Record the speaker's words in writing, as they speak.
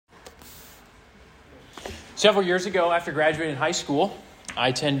Several years ago, after graduating high school, I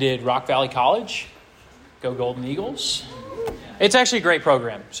attended Rock Valley College. Go Golden Eagles. It's actually a great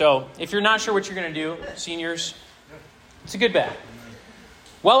program. So if you're not sure what you're going to do, seniors, it's a good bet.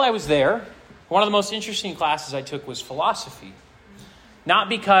 While I was there, one of the most interesting classes I took was philosophy. Not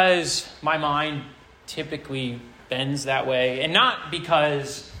because my mind typically bends that way, and not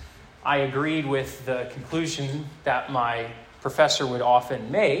because I agreed with the conclusion that my professor would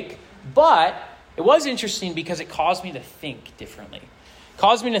often make, but it was interesting because it caused me to think differently. It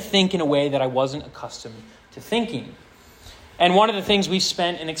caused me to think in a way that I wasn't accustomed to thinking. And one of the things we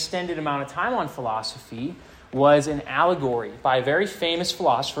spent an extended amount of time on philosophy was an allegory by a very famous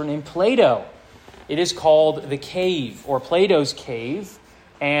philosopher named Plato. It is called The Cave, or Plato's Cave.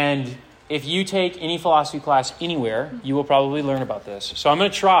 And if you take any philosophy class anywhere, you will probably learn about this. So I'm going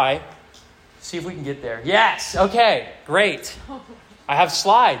to try, see if we can get there. Yes, okay, great. I have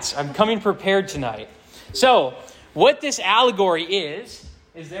slides. I'm coming prepared tonight. So what this allegory is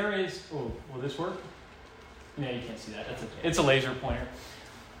there is... Oh, will this work? No, you can't see that. That's okay. It's a laser pointer.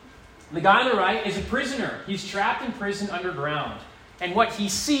 The guy on the right is a prisoner. He's trapped in prison underground. And what he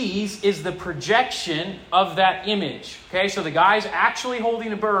sees is the projection of that image. Okay, so the guy's actually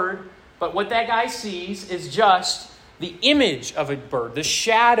holding a bird, but what that guy sees is just the image of a bird, the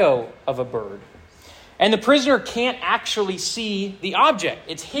shadow of a bird. And the prisoner can't actually see the object.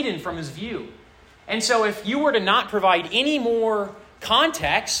 It's hidden from his view. And so if you were to not provide any more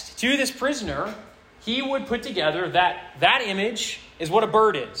context to this prisoner, he would put together that image is what a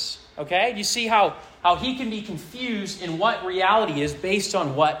bird is. Okay? You see how he can be confused in what reality is based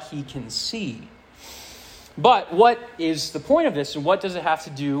on what he can see. But what is the point of this, and what does it have to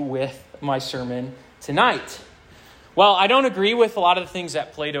do with my sermon tonight? Well, I don't agree with a lot of the things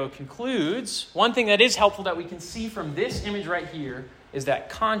that Plato concludes. One thing that is helpful that we can see from this image right here is that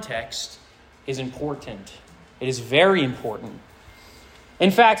context is important. It is very important.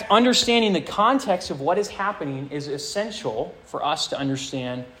 In fact, understanding the context of what is happening is essential for us to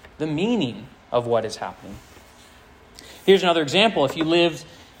understand the meaning of what is happening. Here's another example. If you lived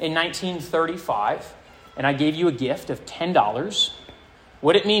in 1935 and I gave you a gift of $10,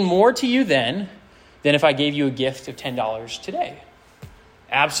 would it mean more to you then than if I gave you a gift of $10 today?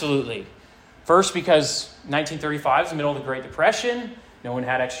 Absolutely. First, because 1935 is the middle of the Great Depression. No one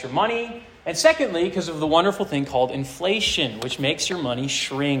had extra money. And secondly, because of the wonderful thing called inflation, which makes your money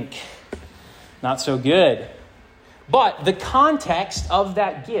shrink. Not so good. But the context of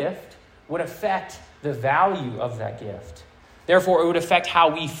that gift would affect the value of that gift. Therefore, it would affect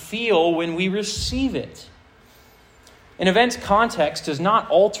how we feel when we receive it. An event's context does not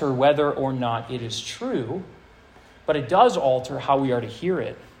alter whether or not it is true, but it does alter how we are to hear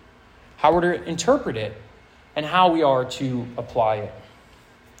it, how we're to interpret it, and how we are to apply it.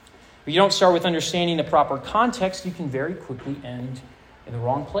 If you don't start with understanding the proper context, you can very quickly end in the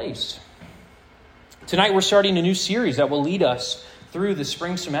wrong place. Tonight we're starting a new series that will lead us through the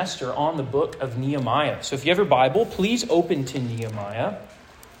spring semester on the book of Nehemiah. So if you have your Bible, please open to Nehemiah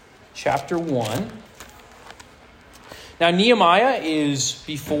chapter 1. Now, Nehemiah is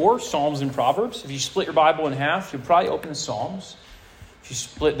before Psalms and Proverbs. If you split your Bible in half, you'll probably open the Psalms. If you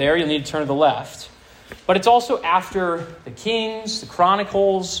split there, you'll need to turn to the left. But it's also after the Kings, the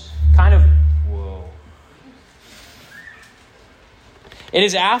Chronicles, It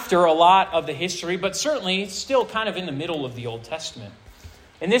is after a lot of the history, but certainly still kind of in the middle of the Old Testament.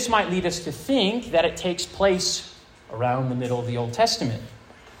 And this might lead us to think that it takes place around the middle of the Old Testament.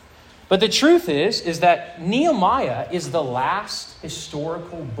 But the truth is that Nehemiah is the last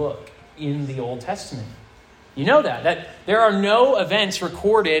historical book in the Old Testament. You know that there are no events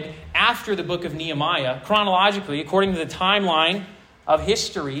recorded after the book of Nehemiah, chronologically, according to the timeline of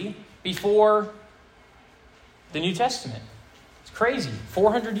history before the New Testament. It's crazy.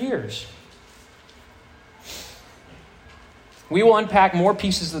 400 years. We will unpack more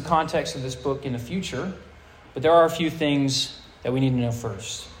pieces of the context of this book in the future, but there are a few things that we need to know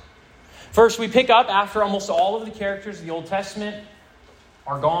first. First, we pick up after almost all of the characters of the Old Testament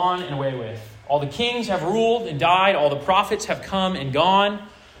are gone and away with. All the kings have ruled and died. All the prophets have come and gone.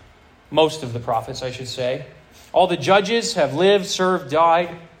 Most of the prophets, I should say. All the judges have lived, served,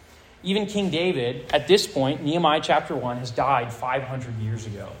 died. Even King David, at this point, Nehemiah chapter 1, has died 500 years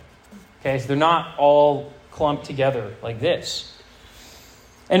ago. Okay, so they're not all clumped together like this.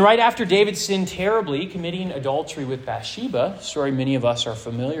 And right after David sinned terribly, committing adultery with Bathsheba, a story many of us are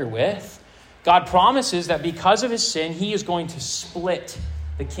familiar with, God promises that because of his sin, he is going to split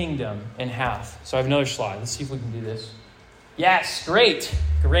the kingdom in half. So I have another slide. Let's see if we can do this. Yes, great.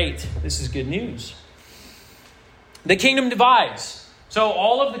 This is good news. The kingdom divides. So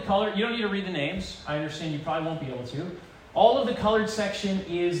all of the color, you don't need to read the names. I understand you probably won't be able to. All of the colored section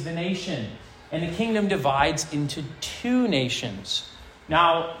is the nation. And the kingdom divides into two nations.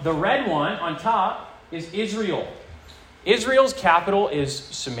 Now, the red one on top is Israel. Israel's capital is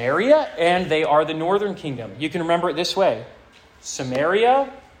Samaria, and they are the northern kingdom. You can remember it this way.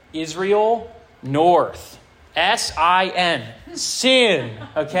 Samaria, Israel, north. S-I-N. Sin.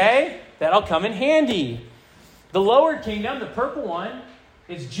 Okay? That'll come in handy. The lower kingdom, the purple one,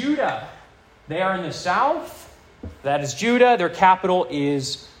 is Judah. They are in the south. That is Judah. Their capital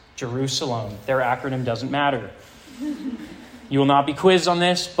is Jerusalem. Their acronym doesn't matter. You will not be quizzed on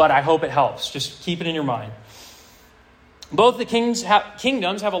this, but I hope it helps. Just keep it in your mind. Both the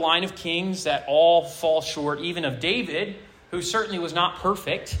kingdoms have a line of kings that all fall short, even of David, who certainly was not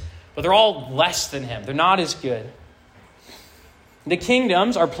perfect, but they're all less than him. They're not as good. The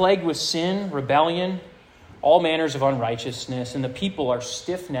kingdoms are plagued with sin, rebellion, all manners of unrighteousness, and the people are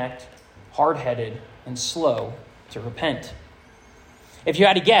stiff-necked, hard-headed, and slow to repent. If you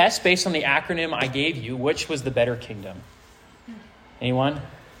had to guess, based on the acronym I gave you, which was the better kingdom? Anyone?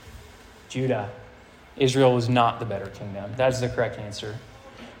 Judah. Israel was not the better kingdom. That is the correct answer.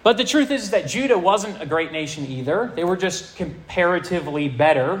 But the truth is that Judah wasn't a great nation either. They were just comparatively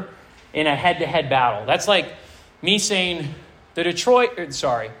better in a head-to-head battle. That's like me saying the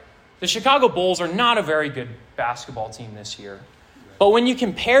Chicago Bulls are not a very good basketball team this year. But when you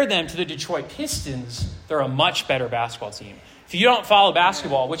compare them to the Detroit Pistons, they're a much better basketball team. If you don't follow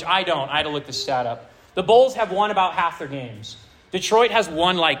basketball, which I don't, I had to look this stat up, the Bulls have won about half their games. Detroit has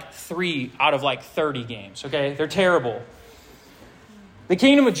won like 3 out of like 30 games, okay? They're terrible. The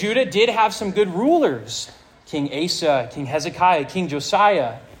kingdom of Judah did have some good rulers. King Asa, King Hezekiah, King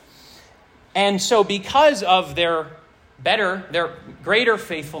Josiah. And so because of their greater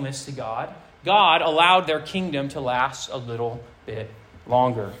faithfulness to God, God allowed their kingdom to last a little bit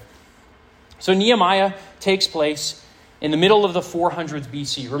longer. So Nehemiah takes place in the middle of the 400s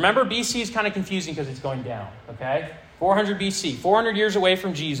BC. Remember, BC is kind of confusing because it's going down, okay? 400 BC, 400 years away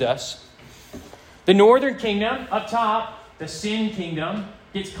from Jesus. The northern kingdom, up top, the sin kingdom,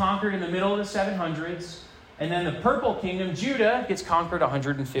 gets conquered in the middle of the 700s. And then the purple kingdom, Judah, gets conquered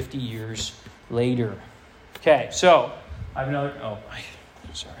 150 years later. Okay, so I have another...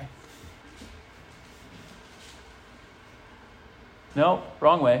 sorry. No,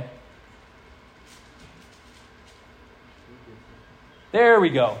 wrong way. There we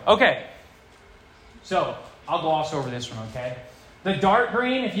go. Okay. So, I'll gloss over this one, okay? The dark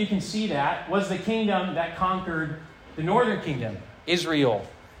green, if you can see that, was the kingdom that conquered the northern kingdom, Israel.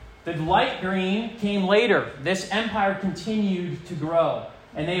 The light green came later. This empire continued to grow,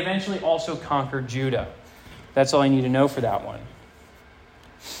 and they eventually also conquered Judah. That's all I need to know for that one.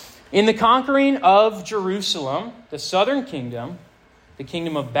 In the conquering of Jerusalem, the southern kingdom, the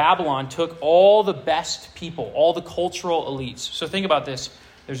kingdom of Babylon, took all the best people, all the cultural elites. So think about this.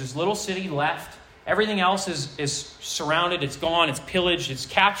 There's this little city left. Everything else is surrounded. It's gone. It's pillaged. It's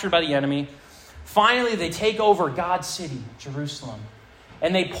captured by the enemy. Finally, they take over God's city, Jerusalem.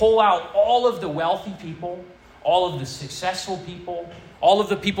 And they pull out all of the wealthy people, all of the successful people, all of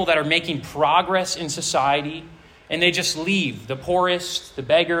the people that are making progress in society. And they just leave the poorest, the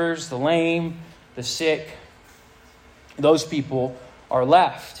beggars, the lame, the sick. Those people are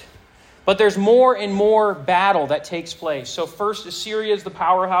left. But there's more and more battle that takes place. So first Assyria is the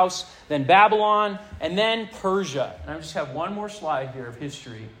powerhouse, then Babylon, and then Persia. And I just have one more slide here of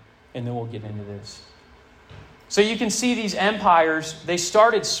history, and then we'll get into this. So you can see these empires, they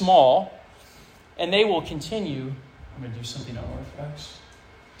started small, and they will continue, I'm going to do something unorthodox,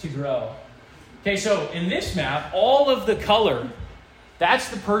 to grow. Okay, so in this map, all of the color, that's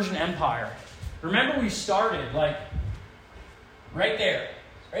the Persian Empire. Remember we started like right there.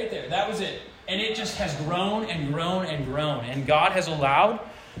 That was it. And it just has grown and grown and grown. And God has allowed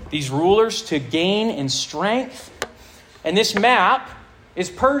these rulers to gain in strength. And this map is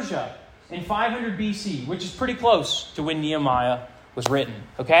Persia in 500 BC, which is pretty close to when Nehemiah was written.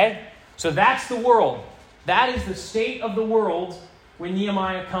 Okay? So that's the world. That is the state of the world when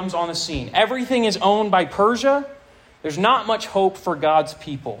Nehemiah comes on the scene. Everything is owned by Persia. There's not much hope for God's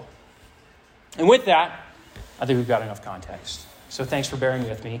people. And with that, I think we've got enough context. So thanks for bearing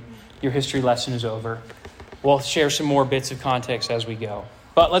with me. Your history lesson is over. We'll share some more bits of context as we go.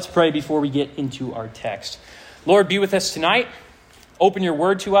 But let's pray before we get into our text. Lord, be with us tonight. Open your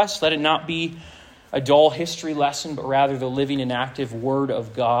word to us. Let it not be a dull history lesson, but rather the living and active word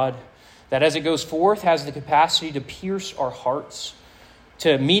of God, that as it goes forth has the capacity to pierce our hearts,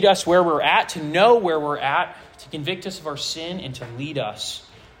 to meet us where we're at, to know where we're at, to convict us of our sin, and to lead us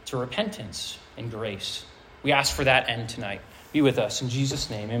to repentance and grace. We ask for that end tonight. be with us. In Jesus'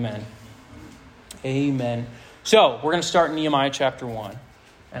 name, amen. Amen. So, we're going to start in Nehemiah chapter 1.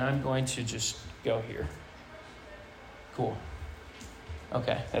 And I'm going to just go here. Cool.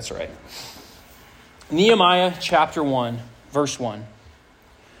 Okay, that's right. Nehemiah chapter 1, verse 1.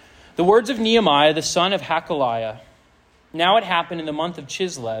 The words of Nehemiah, the son of Hakaliah. Now it happened in the month of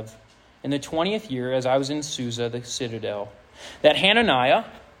Chislev, in the 20th year, as I was in Susa, the citadel, that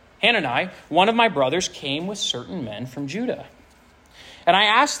Hanani, one of my brothers, came with certain men from Judah. And I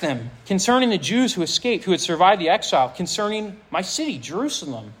asked them concerning the Jews who escaped, who had survived the exile, concerning my city,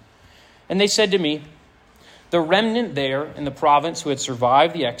 Jerusalem. And they said to me, the remnant there in the province who had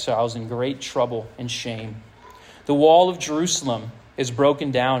survived the exile is in great trouble and shame. The wall of Jerusalem is broken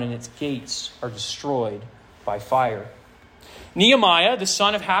down and its gates are destroyed by fire. Nehemiah, the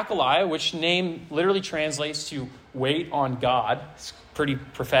son of Hakaliah, which name literally translates to wait on God. It's pretty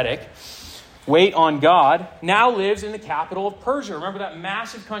prophetic. Wait on God, now lives in the capital of Persia. Remember that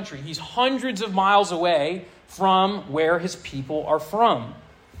massive country. He's hundreds of miles away from where his people are from.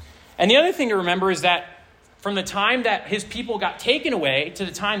 And the other thing to remember is that from the time that his people got taken away to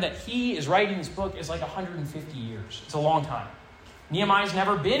the time that he is writing this book is like 150 years. It's a long time. Nehemiah's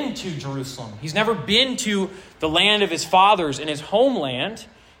never been to Jerusalem. He's never been to the land of his fathers and his homeland.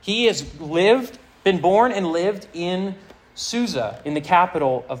 He has been born and lived in Susa, in the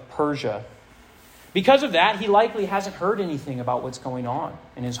capital of Persia. Because of that, he likely hasn't heard anything about what's going on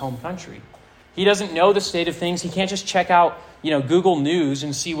in his home country. He doesn't know the state of things. He can't just check out, Google News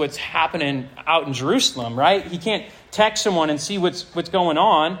and see what's happening out in Jerusalem, right? He can't text someone and see what's going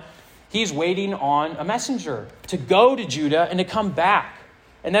on. He's waiting on a messenger to go to Judah and to come back.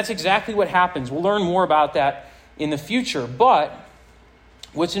 And that's exactly what happens. We'll learn more about that in the future. But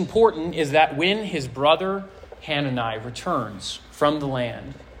what's important is that when his brother Hanani returns from the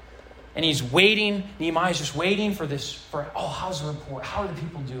land, and he's waiting, Nehemiah's just waiting how's the report? How are the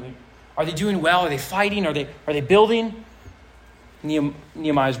people doing? Are they doing well? Are they fighting? Are they building?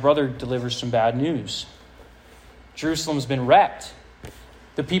 Nehemiah's brother delivers some bad news. Jerusalem's been wrecked.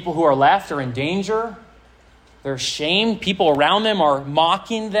 The people who are left are in danger. They're ashamed. People around them are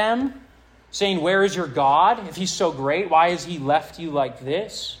mocking them, saying, where is your God? If he's so great, why has he left you like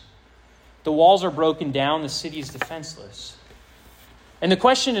this? The walls are broken down. The city is defenseless. And the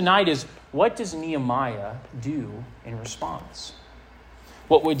question tonight is, what does Nehemiah do in response?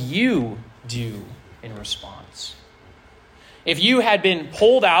 What would you do in response? If you had been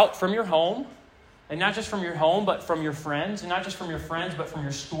pulled out from your home, and not just from your home, but from your friends, and not just from your friends, but from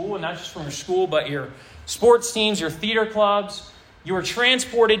your school, and not just from your school, but your sports teams, your theater clubs, you were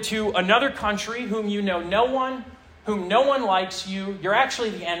transported to another country whom you know no one, whom no one likes you, you're actually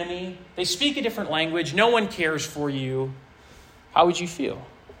the enemy, they speak a different language, no one cares for you, how would you feel?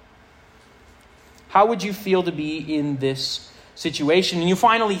 How would you feel to be in this situation? And you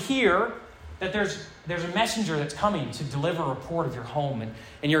finally hear that there's a messenger that's coming to deliver a report of your home.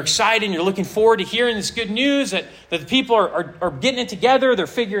 And you're excited and you're looking forward to hearing this good news that the people are getting it together. They're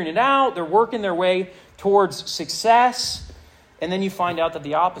figuring it out. They're working their way towards success. And then you find out that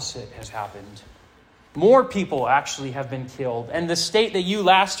the opposite has happened. More people actually have been killed. And the state that you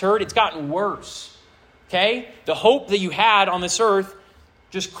last heard, it's gotten worse. Okay? The hope that you had on this earth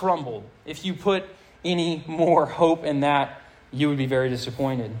just crumbled. If you put any more hope in that, you would be very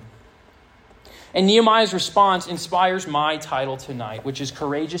disappointed. And Nehemiah's response inspires my title tonight, which is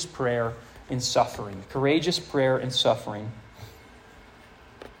Courageous Prayer in Suffering. Courageous Prayer in Suffering.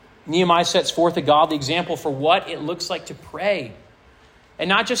 Nehemiah sets forth a godly example for what it looks like to pray. And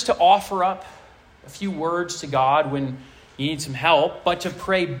not just to offer up a few words to God when you need some help, but to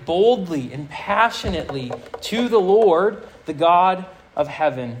pray boldly and passionately to the Lord, the God of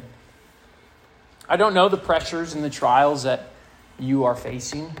heaven. I don't know the pressures and the trials that you are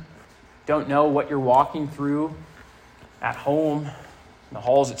facing. Don't know what you're walking through at home, in the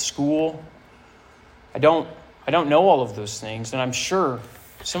halls at school. I don't know all of those things, and I'm sure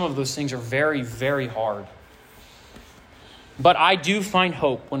some of those things are very, very hard. But I do find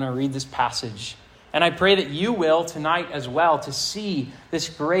hope when I read this passage. And I pray that you will tonight as well, to see this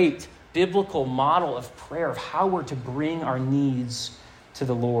great biblical model of prayer, of how we're to bring our needs to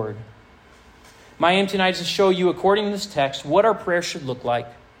the Lord. My aim tonight is to show you, according to this text, what our prayer should look like.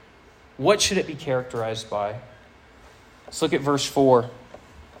 What should it be characterized by? Let's look at verse 4.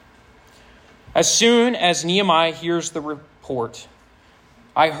 As soon as Nehemiah hears the report,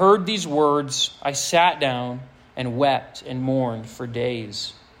 I heard these words, I sat down and wept and mourned for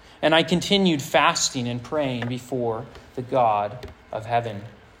days. And I continued fasting and praying before the God of heaven.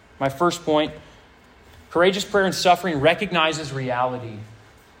 My first point, courageous prayer and suffering recognizes reality.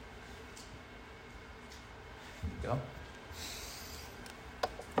 There you go.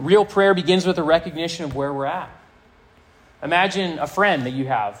 Real prayer begins with a recognition of where we're at. Imagine a friend that you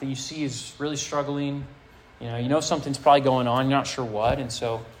have that you see is really struggling. You know something's probably going on. You're not sure what. And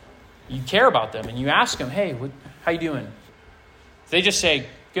so you care about them and you ask them, hey, how you doing? If they just say,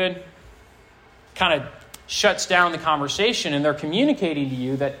 good, kind of shuts down the conversation, and they're communicating to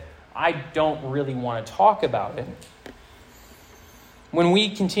you that I don't really want to talk about it. When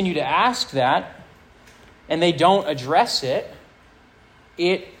we continue to ask that and they don't address it,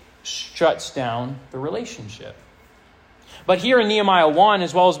 it shuts down the relationship. But here in Nehemiah 1,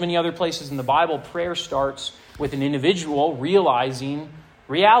 as well as many other places in the Bible, prayer starts with an individual realizing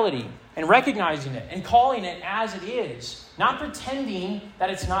reality and recognizing it and calling it as it is. Not pretending that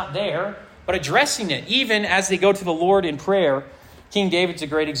it's not there, but addressing it, even as they go to the Lord in prayer. King David's a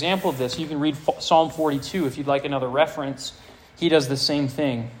great example of this. You can read Psalm 42 if you'd like another reference. He does the same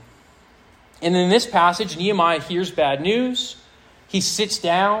thing. And in this passage, Nehemiah hears bad news. He sits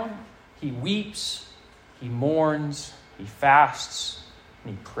down, he weeps, he mourns, he fasts,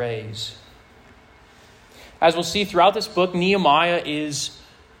 and he prays. As we'll see throughout this book, Nehemiah is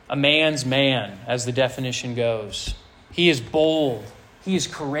a man's man, as the definition goes. He is bold. He is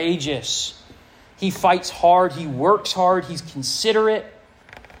courageous. He fights hard. He works hard. He's considerate.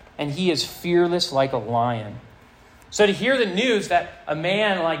 And he is fearless like a lion. So to hear the news that a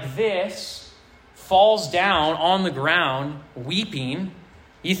man like this falls down on the ground weeping,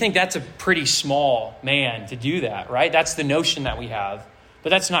 you think that's a pretty small man to do that, right? That's the notion that we have.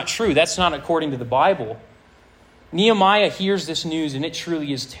 But that's not true. That's not according to the Bible. Nehemiah hears this news, and it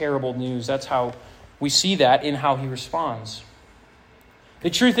truly is terrible news. That's how we see that in how he responds. The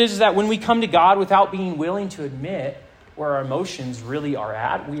truth is that when we come to God without being willing to admit where our emotions really are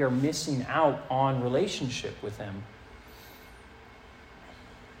at, we are missing out on relationship with him.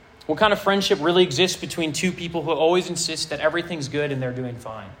 What kind of friendship really exists between two people who always insist that everything's good and they're doing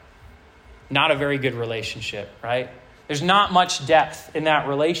fine? Not a very good relationship, right? There's not much depth in that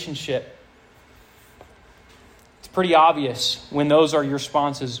relationship. It's pretty obvious when those are your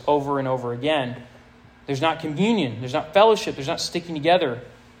responses over and over again. There's not communion. There's not fellowship. There's not sticking together.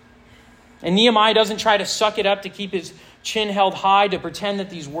 And Nehemiah doesn't try to suck it up to keep his chin held high, to pretend that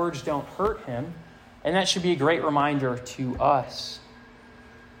these words don't hurt him. And that should be a great reminder to us.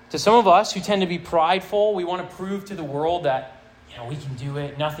 To some of us who tend to be prideful, we want to prove to the world that, we can do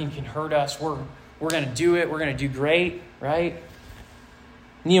it. Nothing can hurt us. We're going to do it. We're going to do great, right?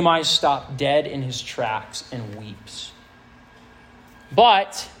 Nehemiah stopped dead in his tracks and weeps.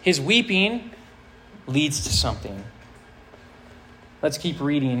 But his weeping leads to something. Let's keep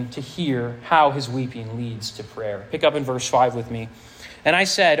reading to hear how his weeping leads to prayer. Pick up in verse 5 with me. And I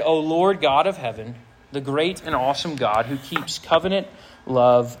said, O Lord God of heaven, the great and awesome God who keeps covenant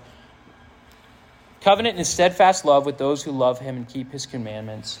and steadfast love with those who love him and keep his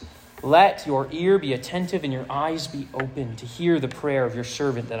commandments. Let your ear be attentive and your eyes be open to hear the prayer of your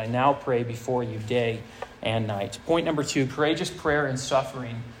servant that I now pray before you day and night. Point number 2, courageous prayer in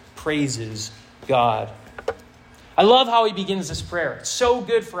suffering praises God. I love how he begins this prayer. It's so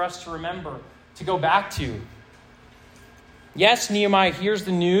good for us to remember, to go back to. Yes, Nehemiah hears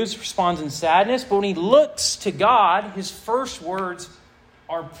the news, responds in sadness, but when he looks to God, his first words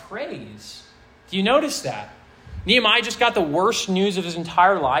are praise. Do you notice that? Nehemiah just got the worst news of his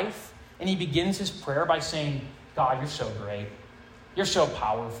entire life, and he begins his prayer by saying, God, you're so great. You're so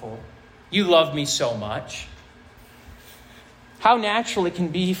powerful. You love me so much. How natural it can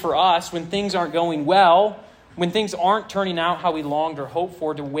be for us when things aren't going well, when things aren't turning out how we longed or hoped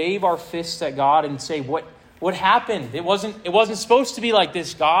for, to wave our fists at God and say, what happened? It wasn't supposed to be like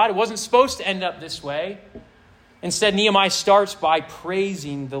this, God. It wasn't supposed to end up this way. Instead, Nehemiah starts by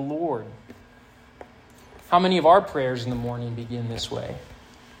praising the Lord. How many of our prayers in the morning begin this way?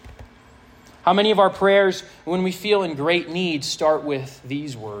 How many of our prayers, when we feel in great need, start with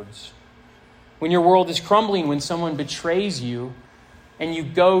these words? When your world is crumbling, when someone betrays you, and you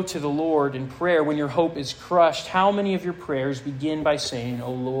go to the Lord in prayer, when your hope is crushed, how many of your prayers begin by saying,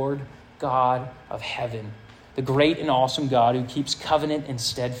 O Lord, God of heaven, the great and awesome God who keeps covenant and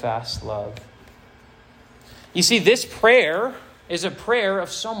steadfast love? You see, this prayer is a prayer of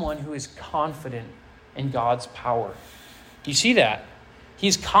someone who is confident in God's power. You see that?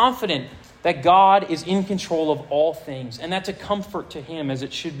 He's confident that God is in control of all things, and that's a comfort to him as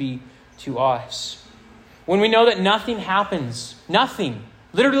it should be to us. When we know that nothing happens,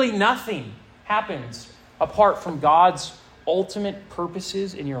 literally nothing happens apart from God's ultimate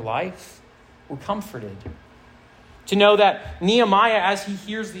purposes in your life, we're comforted. To know that Nehemiah, as he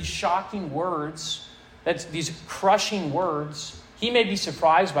hears these shocking words, these crushing words, he may be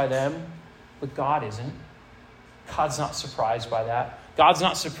surprised by them, but God isn't. God's not surprised by that. God's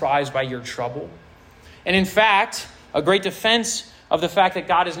not surprised by your trouble. And in fact, a great defense of the fact that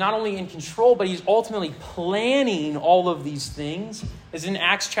God is not only in control, but he's ultimately planning all of these things is in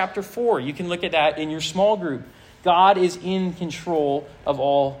Acts chapter 4. You can look at that in your small group. God is in control of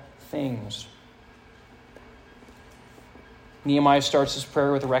all things. Nehemiah starts his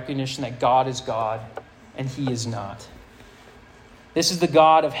prayer with a recognition that God is God and he is not. This is the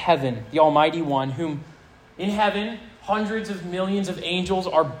God of heaven, the Almighty One, whom in heaven hundreds of millions of angels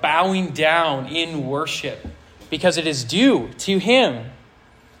are bowing down in worship because it is due to him.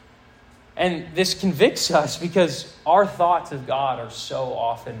 And this convicts us because our thoughts of God are so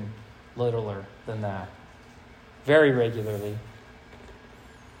often littler than that, very regularly.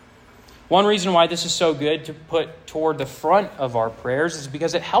 One reason why this is so good to put toward the front of our prayers is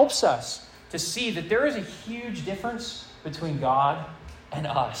because it helps us to see that there is a huge difference between God and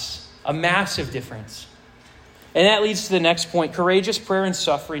us, a massive difference. And that leads to the next point. Courageous prayer and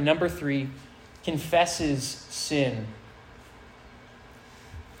suffering, number 3, confesses sin.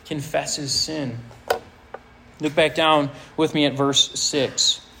 Confesses sin. Look back down with me at verse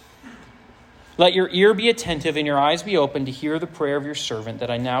 6. Let your ear be attentive and your eyes be open to hear the prayer of your servant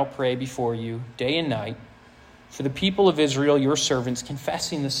that I now pray before you day and night for the people of Israel, your servants,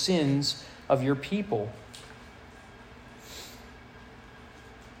 confessing the sins of your people,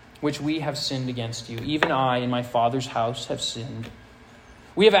 which we have sinned against you. Even I and my father's house have sinned.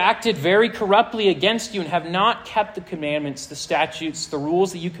 We have acted very corruptly against you and have not kept the commandments, the statutes, the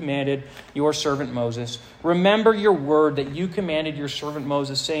rules that you commanded your servant Moses. Remember your word that you commanded your servant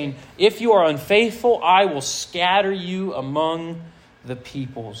Moses, saying, if you are unfaithful, I will scatter you among the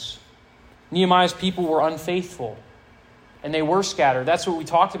peoples. Nehemiah's people were unfaithful, and they were scattered. That's what we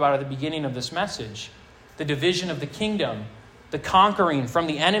talked about at the beginning of this message. The division of the kingdom, the conquering from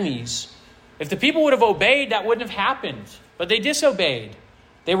the enemies. If the people would have obeyed, that wouldn't have happened. But they disobeyed.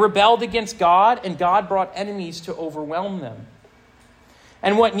 They rebelled against God, and God brought enemies to overwhelm them.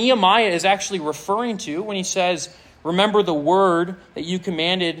 And what Nehemiah is actually referring to when he says, remember the word that you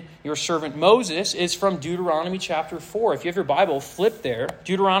commanded your servant Moses, is from Deuteronomy chapter 4. If you have your Bible, flip there.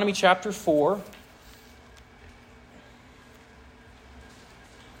 Deuteronomy chapter 4.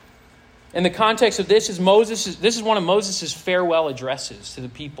 And the context of this is this is one of Moses' farewell addresses to the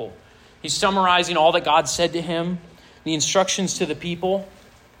people. He's summarizing all that God said to him, the instructions to the people.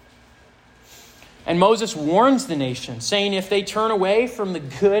 And Moses warns the nation, saying if they turn away from the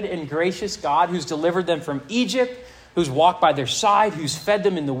good and gracious God who's delivered them from Egypt, who's walked by their side, who's fed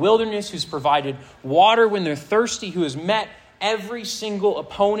them in the wilderness, who's provided water when they're thirsty, who has met every single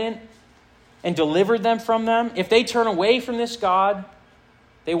opponent and delivered them from them, if they turn away from this God,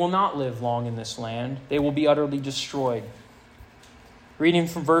 they will not live long in this land. They will be utterly destroyed. Reading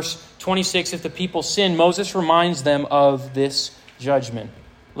from verse 26, if the people sin, Moses reminds them of this judgment.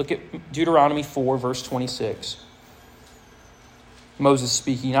 Look at Deuteronomy 4, verse 26. Moses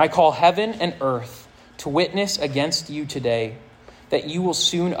speaking, I call heaven and earth to witness against you today that you will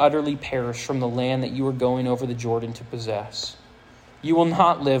soon utterly perish from the land that you are going over the Jordan to possess. You will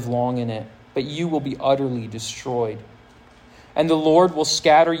not live long in it, but you will be utterly destroyed. And the Lord will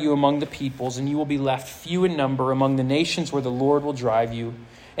scatter you among the peoples, and you will be left few in number among the nations where the Lord will drive you.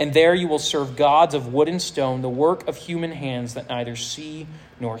 And there you will serve gods of wood and stone, the work of human hands that neither see,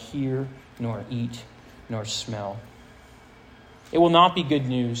 nor hear, nor eat, nor smell. It will not be good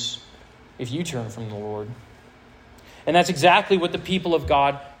news if you turn from the Lord. And that's exactly what the people of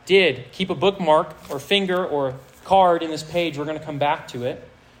God did. Keep a bookmark or finger or card in this page. We're going to come back to it.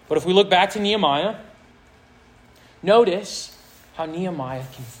 But if we look back to Nehemiah, notice how Nehemiah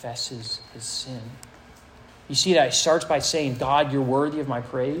confesses his sin. You see that he starts by saying, God, you're worthy of my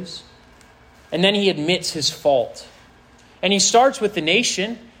praise. And then he admits his fault. And he starts with the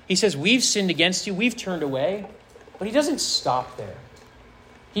nation. He says, we've sinned against you. We've turned away. But he doesn't stop there.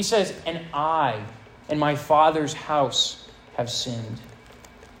 He says, and I and my father's house have sinned.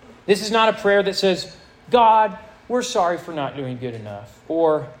 This is not a prayer that says, God, we're sorry for not doing good enough.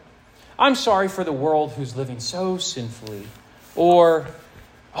 Or, I'm sorry for the world who's living so sinfully. Or,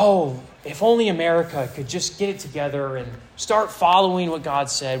 oh, if only America could just get it together and start following what God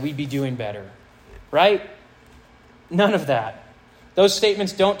said, we'd be doing better. Right? None of that. Those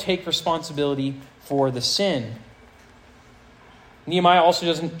statements don't take responsibility for the sin. Nehemiah also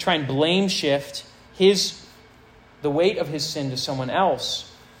doesn't try and blame shift the weight of his sin to someone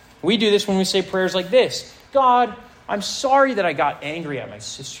else. We do this when we say prayers like this. God, I'm sorry that I got angry at my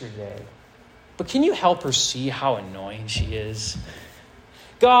sister today, but can you help her see how annoying she is?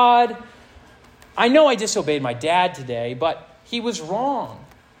 God, I know I disobeyed my dad today, but he was wrong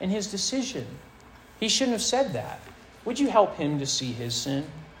in his decision. He shouldn't have said that. would you help him to see his sin?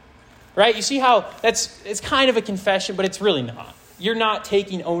 Right? You see how it's kind of a confession, but it's really not. You're not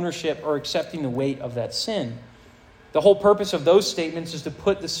taking ownership or accepting the weight of that sin. The whole purpose of those statements is to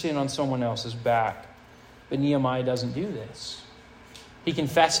put the sin on someone else's back. But Nehemiah doesn't do this. He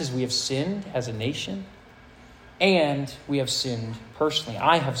confesses we have sinned as a nation, and we have sinned personally.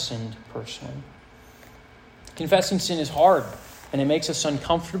 I have sinned personally. Confessing sin is hard, and it makes us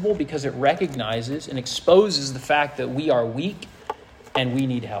uncomfortable because it recognizes and exposes the fact that we are weak and we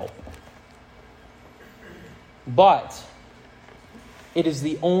need help. But it is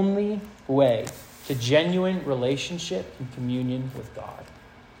the only way to genuine relationship and communion with God.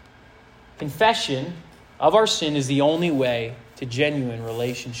 Confession of our sin is the only way to genuine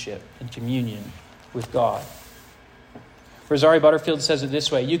relationship and communion with God. Rosario Butterfield says it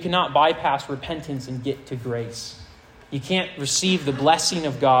this way: you cannot bypass repentance and get to grace. You can't receive the blessing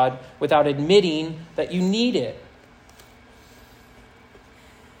of God without admitting that you need it.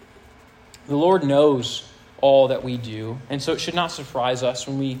 The Lord knows all that we do, and so it should not surprise us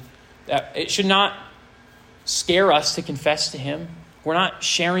it should not scare us to confess to him. We're not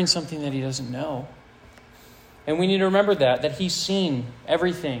sharing something that he doesn't know. And we need to remember that he's seen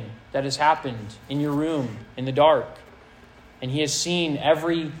everything that has happened in your room in the dark. And he has seen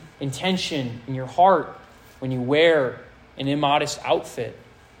every intention in your heart when you wear an immodest outfit.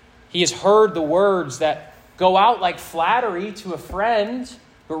 He has heard the words that go out like flattery to a friend,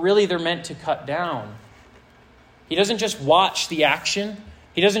 but really they're meant to cut down. He doesn't just watch the action.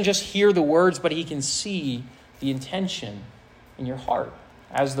 He doesn't just hear the words, but he can see the intention in your heart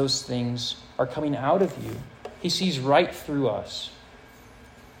as those things are coming out of you. He sees right through us.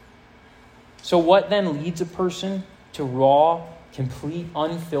 So what then leads a person to raw, complete,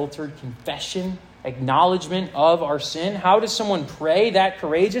 unfiltered confession, acknowledgement of our sin? How does someone pray that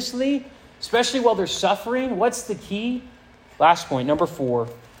courageously, especially while they're suffering? What's the key? Last point, number 4,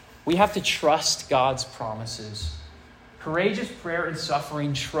 we have to trust God's promises. Courageous prayer in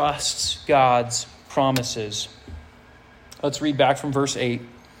suffering trusts God's promises. Let's read back from verse 8.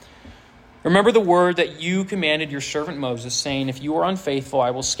 Remember the word that you commanded your servant Moses, saying, if you are unfaithful,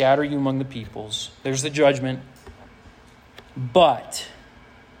 I will scatter you among the peoples. There's the judgment. But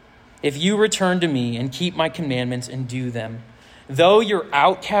if you return to me and keep my commandments and do them, though your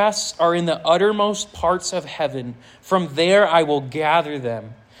outcasts are in the uttermost parts of heaven, from there I will gather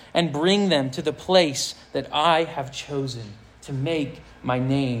them and bring them to the place that I have chosen to make my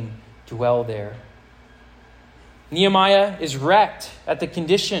name dwell there. Nehemiah is wrecked at the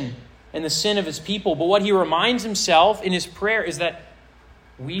condition and the sin of his people, but what he reminds himself in his prayer is that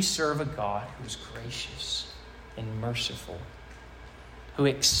we serve a God who is gracious and merciful, who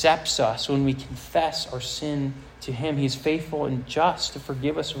accepts us when we confess our sin to him. He is faithful and just to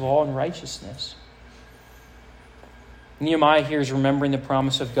forgive us of all unrighteousness. Nehemiah here is remembering the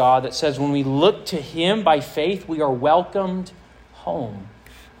promise of God that says when we look to him by faith, we are welcomed home.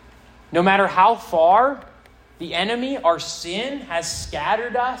 No matter how far the enemy, our sin, has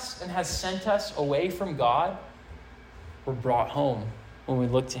scattered us and has sent us away from God, we're brought home when we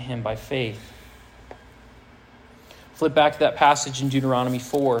look to him by faith. Flip back to that passage in Deuteronomy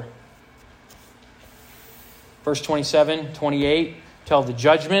 4. Verse 27, 28, tell the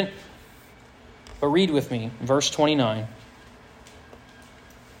judgment. But read with me, verse 29.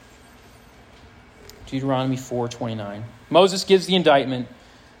 Deuteronomy 4:29. Moses gives the indictment,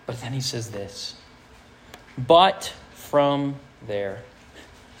 but then he says this. But from there.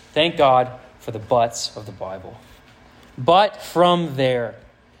 Thank God for the buts of the Bible. But from there,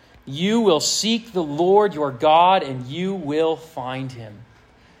 you will seek the Lord your God, and you will find him,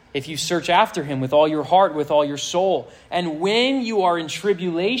 if you search after him with all your heart, with all your soul. And when you are in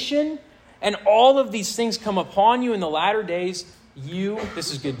tribulation, and all of these things come upon you in the latter days,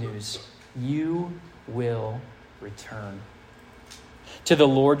 this is good news, you will return to the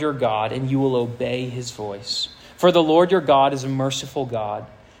Lord your God, and you will obey his voice. For the Lord your God is a merciful God.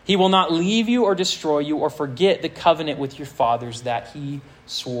 He will not leave you or destroy you or forget the covenant with your fathers that he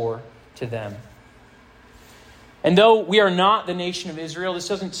swore to them. And though we are not the nation of Israel, this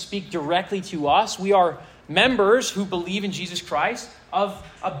doesn't speak directly to us. We are members who believe in Jesus Christ of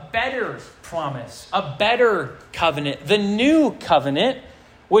a better promise, a better covenant, the new covenant,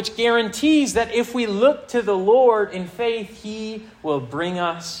 which guarantees that if we look to the Lord in faith, he will bring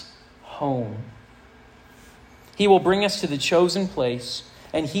us home. He will bring us to the chosen place,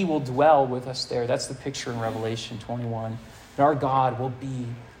 and he will dwell with us there. That's the picture in Revelation 21. And our God will be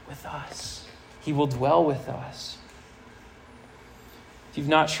with us. He will dwell with us. If you've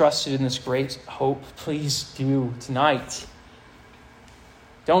not trusted in this great hope, please do tonight.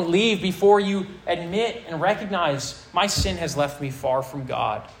 Don't leave before you admit and recognize my sin has left me far from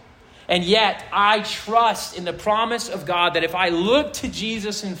God. And yet I trust in the promise of God that if I look to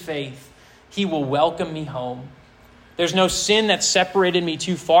Jesus in faith, he will welcome me home. There's no sin that's separated me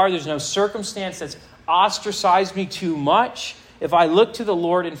too far. There's no circumstance that's ostracized me too much. If I look to the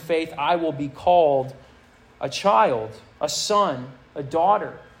Lord in faith, I will be called a child, a son, a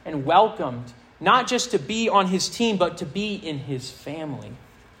daughter, and welcomed, not just to be on his team, but to be in his family.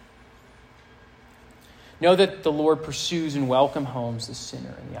 Know that the Lord pursues and welcomes homes the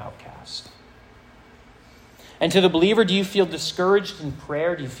sinner and the outcast. And to the believer, do you feel discouraged in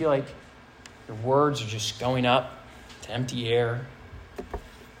prayer? Do you feel like your words are just going up to empty air?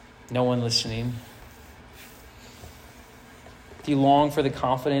 No one listening? Do you long for the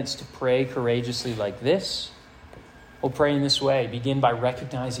confidence to pray courageously like this? Well, pray in this way. Begin by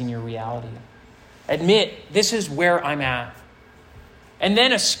recognizing your reality. Admit, this is where I'm at. And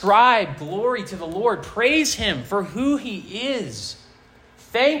then ascribe glory to the Lord. Praise him for who he is.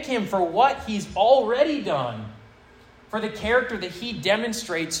 Thank him for what he's already done. For the character that he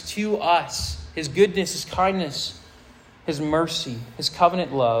demonstrates to us. His goodness, his kindness, his mercy, his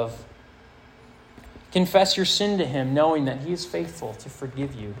covenant love. Confess your sin to him, knowing that he is faithful to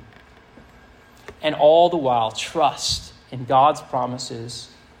forgive you. And all the while, trust in God's promises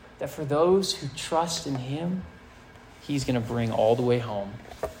that for those who trust in him, he's going to bring all the way home.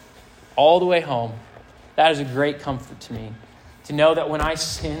 All the way home. That is a great comfort to me. To know that when I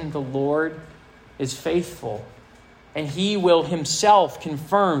sin, the Lord is faithful. And he will himself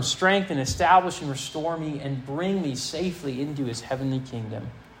confirm, strengthen, establish, and restore me and bring me safely into his heavenly kingdom.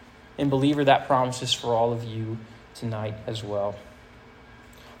 And believer, that promise is for all of you tonight as well.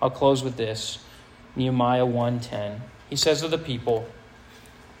 I'll close with this. Nehemiah 1:10. He says of the people,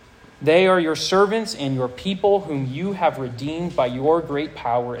 "They are your servants and your people whom you have redeemed by your great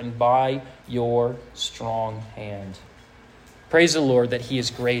power and by your strong hand." Praise the Lord that he is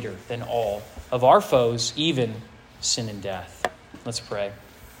greater than all of our foes, even sin and death. Let's pray.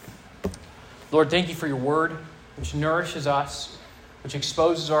 Lord, thank you for your word, which nourishes us, which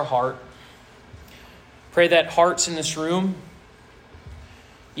exposes our heart. Pray that hearts in this room,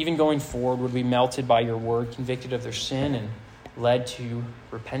 even going forward, would be melted by your word, convicted of their sin, and led to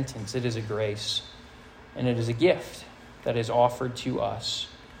repentance. It is a grace, and it is a gift that is offered to us.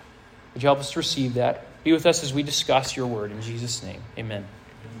 Would you help us to receive that? Be with us as we discuss your word. In Jesus' name, amen.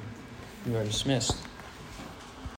 You are dismissed.